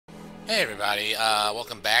Hey everybody,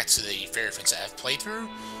 welcome back to the Fairy Prince F playthrough,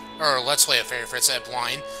 or Let's Play of Fairy Prince F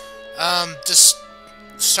Blind. Just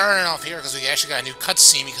starting off here because we actually got a new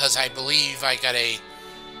cutscene because I believe I got a,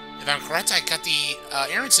 if I'm correct, I got the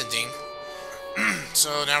Eryn ending.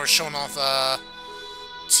 So now we're showing off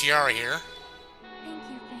Tiara here. Thank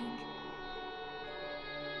you, Fang.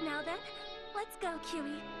 Now then, let's go,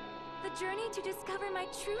 Kiwi. The journey to discover my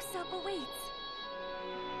true self awaits.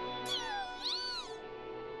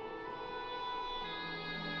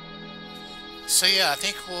 So yeah, I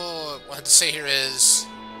think what I have to say here is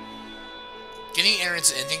getting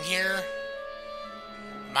Eryn's ending here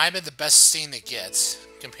might have been the best thing to get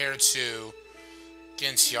compared to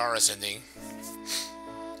getting Tiara's ending.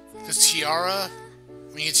 Because Tiara,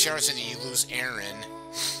 when you get Tiara's ending, you lose Eryn,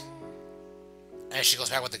 and she goes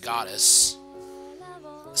back with the goddess.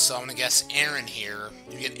 So I'm gonna guess Eryn here.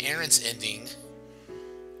 You get Eryn's ending.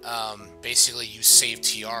 Basically, you save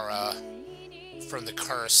Tiara from the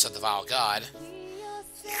curse of the Vile God.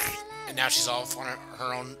 And now she's off on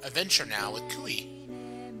her own adventure now with Kui,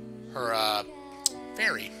 her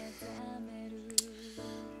fairy.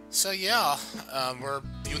 So yeah, we're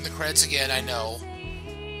viewing the credits again, I know.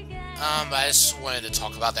 But I just wanted to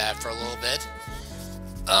talk about that for a little bit.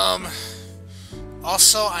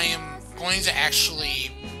 Also, I am going to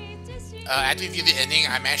actually, after we view the ending,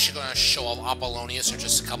 I'm actually going to show off Appolonius for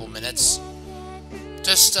just a couple minutes.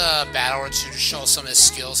 Just a battle or two to show some of his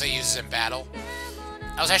skills he uses in battle.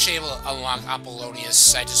 I was actually able to unlock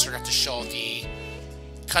Appolonius. I just forgot to show the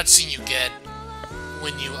cutscene you get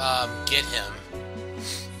when you get him.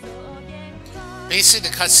 Basically,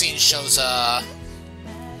 the cutscene shows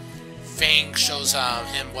Fang shows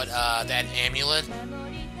him what that amulet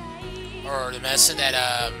or the medicine that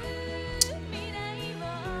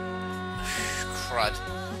crud.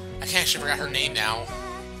 I can't actually forgot her name now.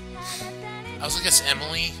 I was looking at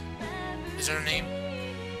Emily. Is her name?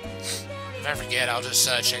 If I forget, I'll just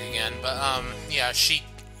check again. But yeah, she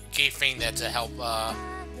gave Fang that to help on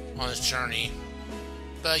his journey.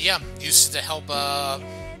 But yeah, used it to help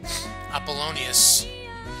Appolonius,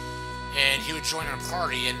 and he would join our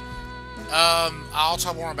party. And I'll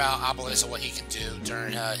talk more about Appolonius and what he can do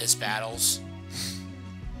during his battles.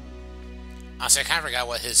 Honestly, I kind of forgot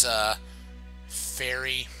what his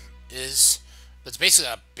fairy is. But it's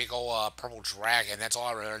basically a big old purple dragon. That's all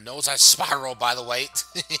I remember. Knows I spiral, by the way.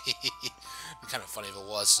 It'd be kind of funny if it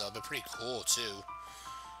was, so it'd be pretty cool too.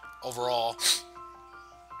 Overall,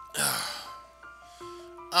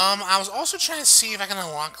 I was also trying to see if I can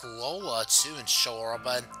unlock Lola too and show her,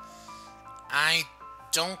 but I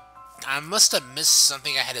don't. I must have missed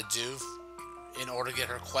something I had to do in order to get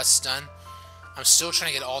her quest done. I'm still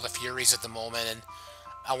trying to get all the Furies at the moment, and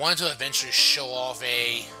I wanted to eventually show off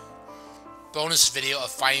a bonus video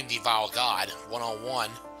of fighting the Vile God,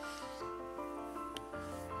 one-on-one.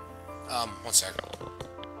 One second.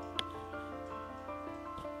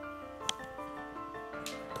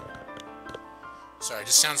 Sorry, it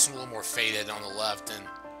just sounds a little more faded on the left than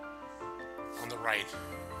on the right.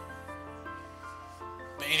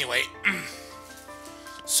 But anyway,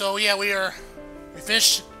 so yeah, we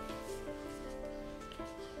finished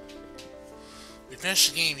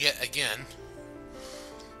the game yet again.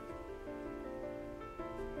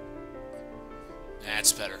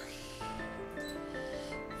 That's better.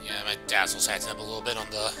 Yeah, my dazzle's acting up a little bit on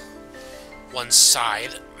the one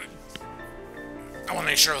side. I want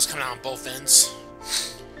to make sure it was coming out on both ends.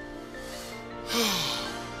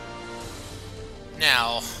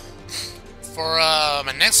 Now, for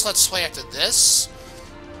my next Let's Play after this,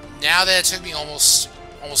 now that it took me almost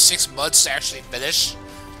 6 months to actually finish,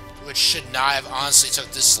 which should not have honestly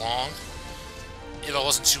took this long, if I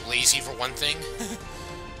wasn't too lazy for one thing.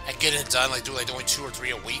 I get it done, like only 2 or 3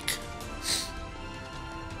 a week.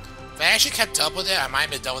 If I actually kept up with it, I might have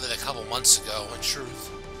been done with it a couple months ago, in truth.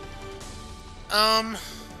 I'm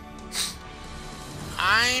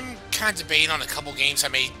kind of debating on a couple games I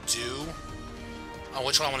may do, on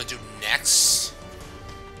which one I want to do next.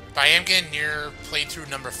 But I am getting near playthrough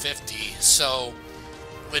number 50, so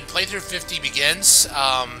when playthrough 50 begins,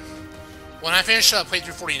 when I finish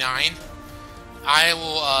playthrough 49, I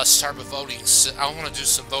will start with voting. So I want to do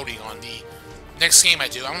some voting on the next game I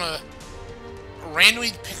do. I'm going to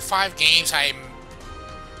randomly pick 5 games I'm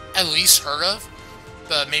at least heard of,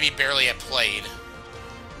 but maybe barely have played.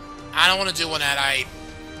 I don't want to do one that I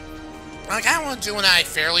don't want to do one that I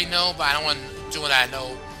fairly know, but I don't want to do one that I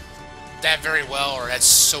know that very well or that's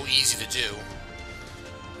so easy to do.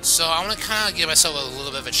 So I want to kind of give myself a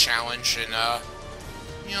little bit of a challenge and,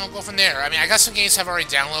 you know, go from there. I mean, I got some games I've already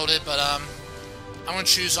downloaded, but I'm going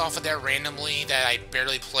to choose off of there randomly that I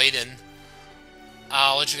barely played in.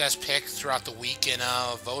 I'll let you guys pick throughout the week and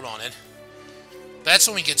vote on it. But that's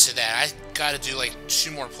when we get to that. I gotta do like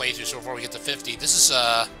 2 more playthroughs before we get to 50. This is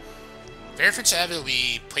very Prince Abbott will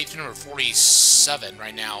be playthrough number 47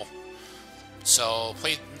 right now. So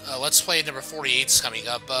let's play number 48 is coming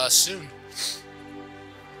up soon.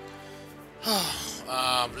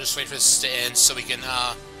 Just wait for this to end so we can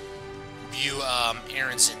view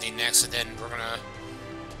Eryn's ending next, and then we're gonna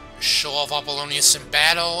show off Appolonius in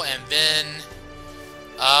battle, and then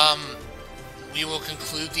we will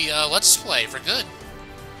conclude the Let's Play for good.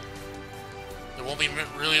 There won't be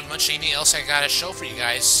really much anything else I gotta show for you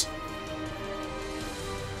guys.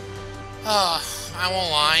 I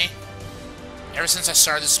won't lie. Ever since I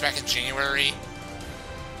started this back in January,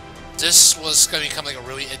 this was going to become like a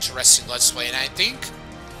really interesting Let's Play, and I think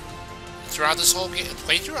throughout this whole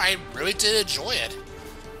playthrough, I really did enjoy it.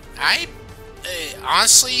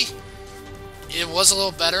 Honestly, it was a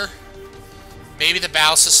little better. Maybe the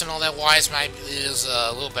battle system and all that wise is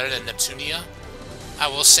a little better than Neptunia. I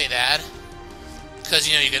will say that. Because,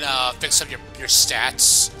 you know, you can fix up your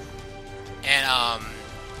stats and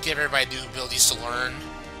give everybody new abilities to learn.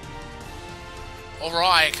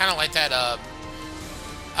 Overall, I kind of like that.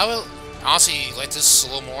 I will honestly like this a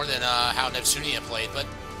little more than how Neptunia played, but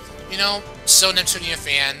you know, still a Neptunia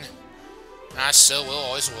fan. And I still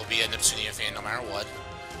always will be a Neptunia fan no matter what.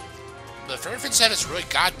 But Fairy Prince has really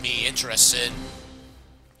got me interested.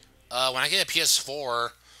 When I get a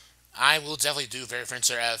PS4, I will definitely do Fairy Prince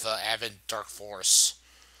of Avid Dark Force.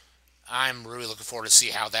 I'm really looking forward to see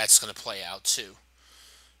how that's going to play out too.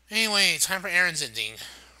 Anyway, time for Eryn's ending.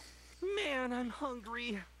 Man, I'm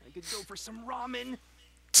hungry. I could go for some ramen.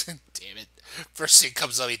 Damn it. First thing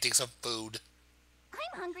comes up, he thinks of food.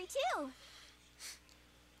 I'm hungry too.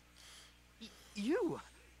 You?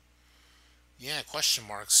 Yeah, question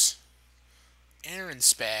marks.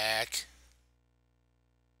 Eryn's back.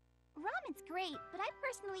 Ramen's great, but I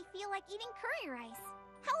personally feel like eating curry rice.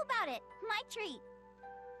 How about it? My treat.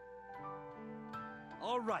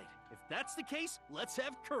 All right, if that's the case, let's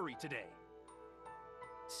have curry today.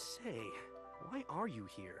 Say, why are you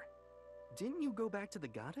here? Didn't you go back to the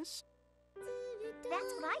goddess?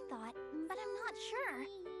 That's what I thought, but I'm not sure.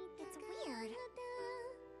 It's weird.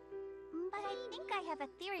 But I think I have a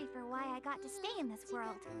theory for why I got to stay in this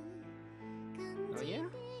world. Oh yeah?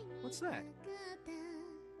 What's that?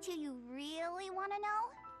 Do you really want to know?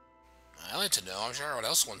 I like to know. I'm sure everyone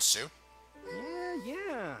else wants to.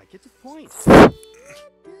 Yeah, get to the point.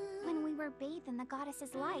 When we were bathed in the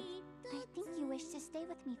goddess's light, I think you wish to stay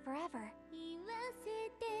with me forever.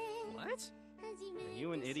 What? Are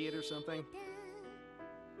you an idiot or something?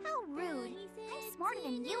 How rude. I'm smarter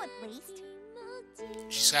than you, at least.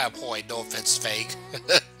 She's got a point. No offense, Fake.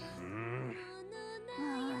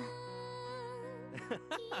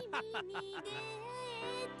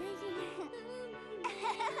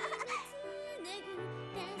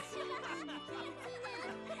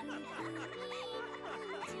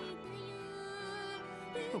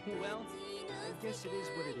 Well, I guess it is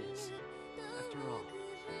what it is. After all,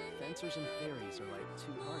 fencers and fairies are like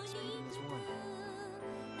 2 hearts beating as one.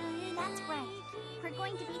 That's right. We're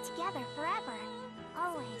going to be together forever.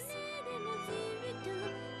 Always.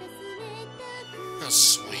 Oh,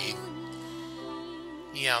 sweet.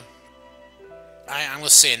 Yeah. I'm gonna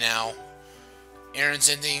say it now. Eryn's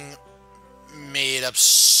ending made it up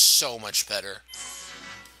so much better.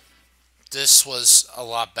 This was a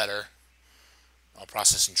lot better. Oh,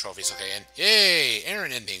 processing trophies, okay, and yay!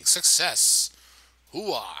 Eryn ending, success!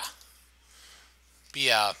 Hooah! But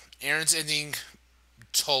yeah, Eryn's ending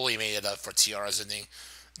totally made it up for Tiara's ending.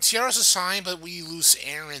 Tiara's a sign, but we lose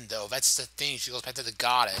Eryn, though. That's the thing. She goes back to the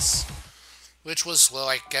goddess. Which was, well,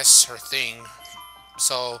 I guess her thing.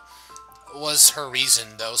 So, was her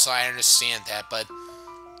reason, though, so I understand that, but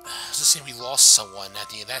it's just saying we lost someone at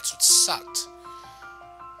the end. That's what sucked.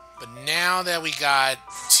 But now that we got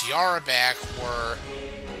Tiara back, we're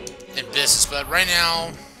in business. But right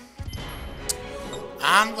now,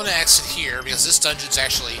 I'm going to exit here, because this dungeon's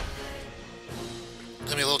actually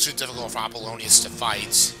going to be a little too difficult for Appolonius to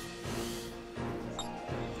fight.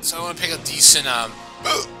 So I'm going to pick a decent,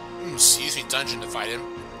 excuse me, dungeon to fight him.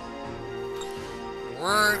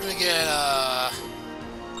 We're going to get,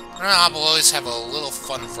 we're going to Appolonius have a little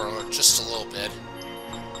fun for just a little bit.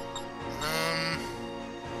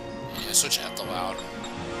 Yeah, switch out the loud.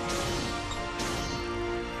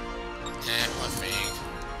 One thing.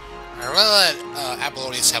 I'd rather let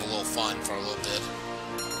Appolonius have a little fun for a little bit.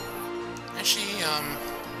 Actually,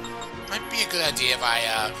 might be a good idea if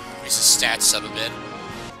I increase his stats up a bit.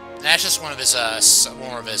 That's just one of his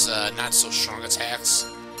more of his not so strong attacks,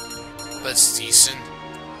 but it's decent.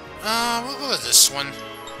 We'll go with this one.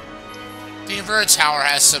 The inverted tower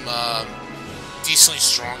has some, decently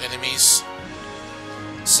strong enemies.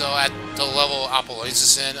 So at the level Appolonius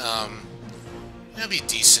is in, it'll be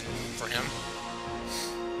decent for him.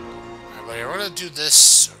 Alright, buddy, we're gonna do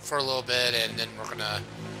this for a little bit, and then we're gonna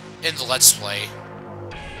end the Let's Play.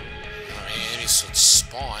 Alright, enemies would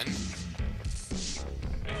spawn.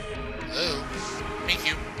 Hello. Thank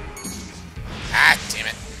you. Ah, damn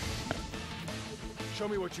it. Show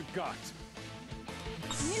me what you've got.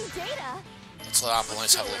 New data? Let's let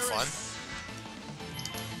Appolonius have a little fun.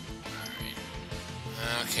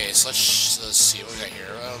 Alright. Okay, so let's see what we got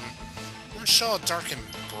here. I'm gonna show a Dark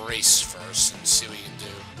Embrace first and see what we can do.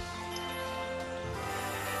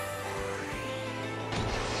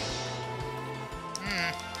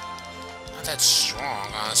 Not that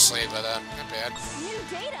strong, honestly, but not bad. New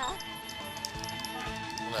data?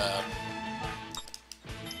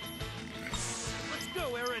 Let's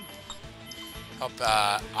go, Eryn. Help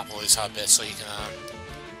Appolonius out a bit so you can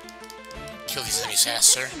kill these enemies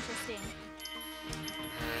faster. Interesting.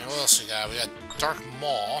 Alright, what else we got? We got Dark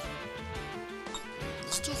Maul.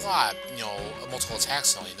 Let's do a lot, you know, multiple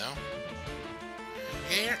attacks only, though.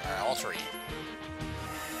 Here, alright, all three.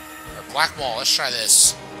 Alright, Black Maul, let's try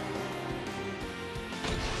this.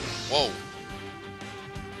 Whoa.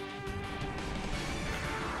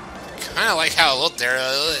 Kinda like how it looked there.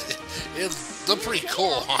 It looked pretty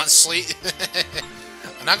cool, honestly.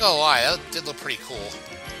 I'm not gonna lie, that did look pretty cool.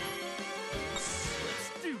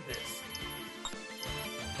 Let's do this.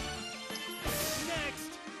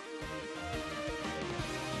 Next.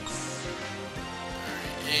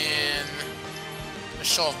 Alright, and let's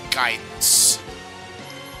show off guidance.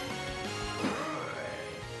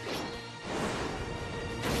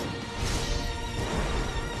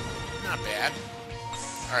 Not bad.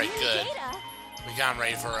 Alright, good. We got him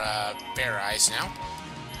ready for Bear Eyes now.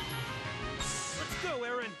 Let's go,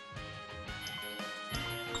 Eryn.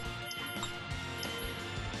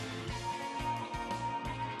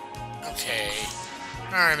 Okay.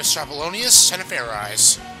 Alright, Mr. Appolonius, send a Bear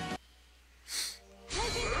Eyes.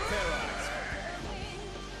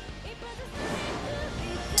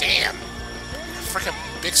 Damn! Freaking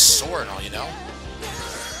big sword and all, you know?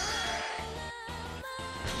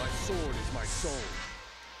 My sword is my soul.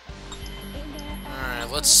 Alright,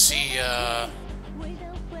 let's see, oh,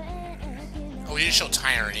 we didn't show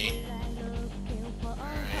Tyranny.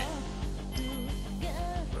 Alright.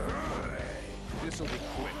 This'll be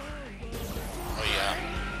quick. Oh, yeah.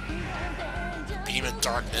 Beam of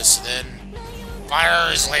Darkness, then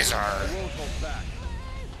fire his laser. I won't hold back.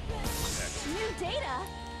 New data?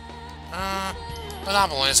 But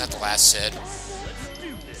Appolonius at the last hit. Let's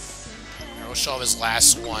do this. Alright, we'll show off his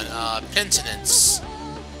last one. Penitence.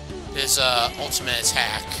 His ultimate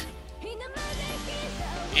attack.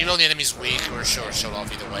 Even though the enemy's weak, we're sure it showed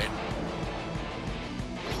off either way.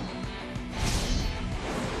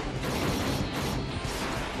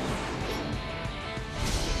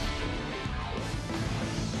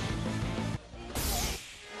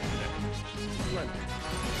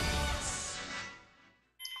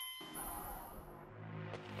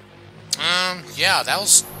 Yeah, that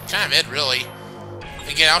was kind of it, really.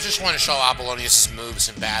 Again, I was just wanting to show Appolonius' moves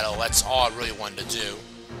in battle. That's all I really wanted to do.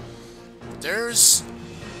 There's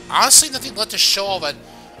honestly nothing left to show, but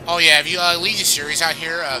oh yeah, if you leave the series out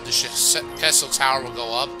here, the Castle Tower will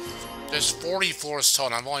go up. There's 40 floors total,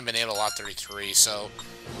 and I've only been able to lock 33, so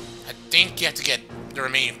I think you have to get the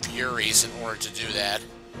remaining Furies in order to do that.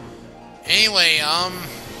 Anyway,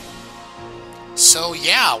 so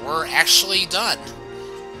yeah, we're actually done.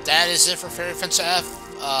 That is it for Fairy Fence F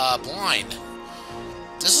Blind.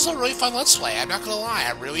 This is a really fun Let's Play, I'm not gonna lie,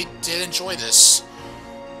 I really did enjoy this.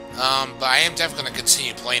 But I am definitely gonna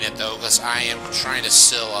continue playing it though, because I am trying to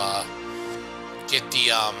still, get the,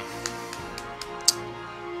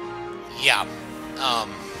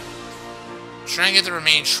 try and get the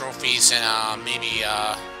remaining trophies and, maybe,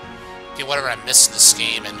 get whatever I missed in this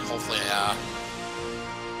game and hopefully,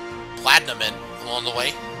 platinum it along the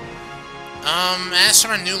way. As for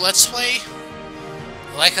my new Let's Play,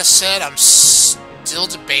 like I said, I'm still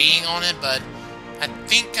debating on it, but I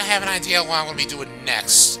think I have an idea what I'm going to be doing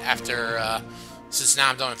next after, since now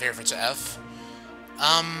I'm done with Fairy Fence F.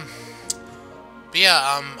 But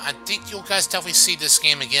yeah, I think you'll guys definitely see this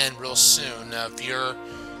game again real soon, if you're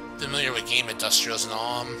familiar with Game Industrials and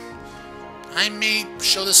all. I may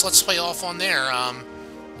show this Let's Play off on there,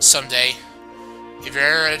 someday. If you're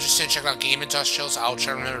ever interested in checking out Game Industrials, I'll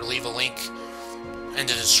try to remember to leave a link in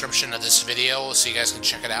the description of this video so you guys can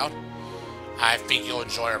check it out. I think you'll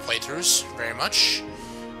enjoy our playthroughs very much.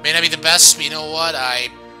 May not be the best, but you know what? I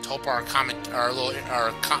hope our comedy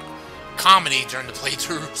during the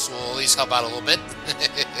playthroughs will at least help out a little bit.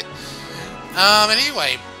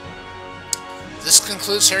 Anyway, this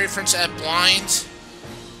concludes Harry Prince at Blind.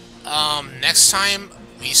 Next time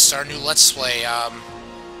we start a new Let's Play.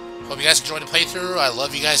 Hope you guys enjoyed the playthrough. I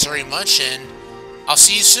love you guys very much, and I'll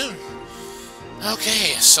see you soon.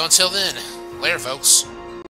 Okay, so until then, later, folks.